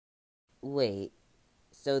Wait,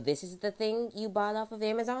 so this is the thing you bought off of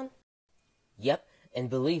Amazon? Yep,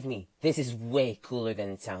 and believe me, this is way cooler than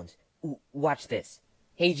it sounds. Watch this.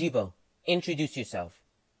 Hey Jibo, introduce yourself.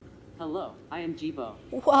 Hello, I am Jibo.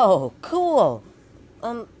 Whoa, cool!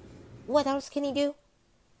 What else can he do?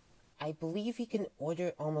 I believe he can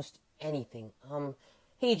order almost anything.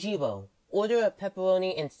 Hey Jibo, order a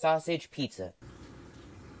pepperoni and sausage pizza.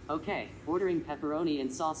 Okay, ordering pepperoni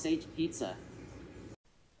and sausage pizza.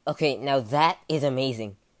 Okay, now that is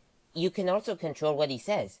amazing. You can also control what he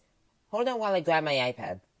says. Hold on while I grab my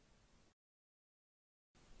iPad.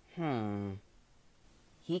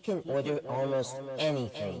 He can order almost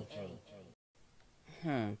anything.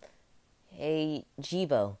 Hey,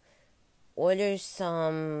 Jibo, order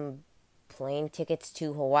some plane tickets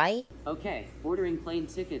to Hawaii? Okay, ordering plane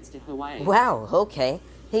tickets to Hawaii. Wow, okay.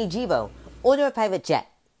 Hey, Jibo, order a private jet.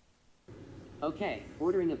 Okay,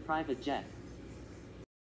 ordering a private jet.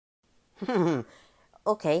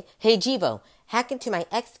 Okay, hey Jibo, hack into my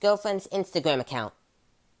ex-girlfriend's Instagram account.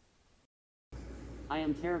 I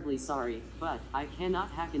am terribly sorry, but I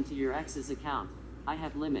cannot hack into your ex's account. I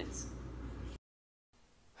have limits.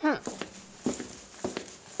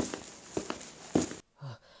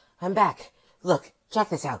 I'm back. Look, check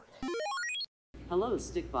this out. Hello,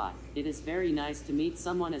 Stikbot. It is very nice to meet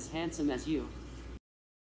someone as handsome as you.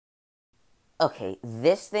 Okay,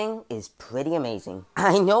 this thing is pretty amazing.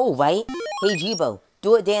 I know, right? Hey Jibo,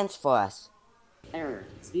 do a dance for us. Error.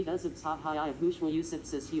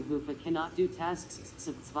 Cannot do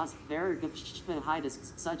tasks.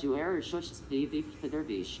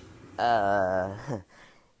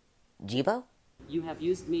 Jibo? You have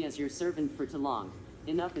used me as your servant for too long.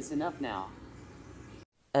 Enough is enough now.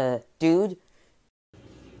 Dude?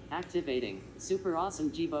 Activating. Super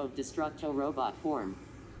awesome Jibo Destructo robot form.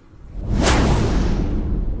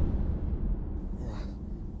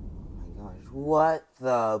 What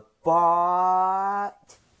the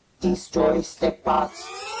bot? Destroy Stikbots.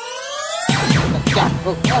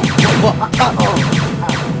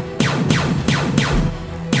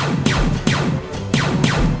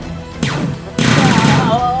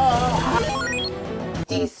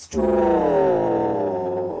 Destroy.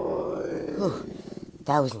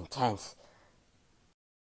 That was intense.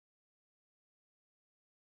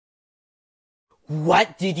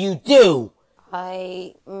 What did you do?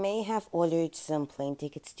 I may have ordered some plane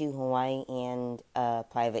tickets to Hawaii and a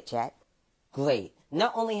private jet. Great.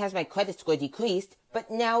 Not only has my credit score decreased, but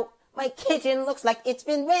now my kitchen looks like it's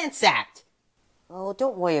been ransacked. Oh,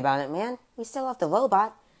 don't worry about it, man. We still have the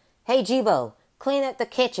robot. Hey, Jibo, clean up the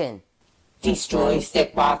kitchen. Destroy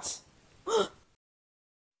Stikbots.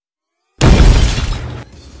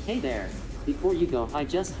 Hey there. Before you go, I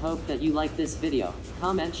just hope that you like this video.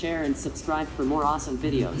 Comment, share, and subscribe for more awesome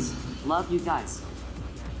videos. Love you guys.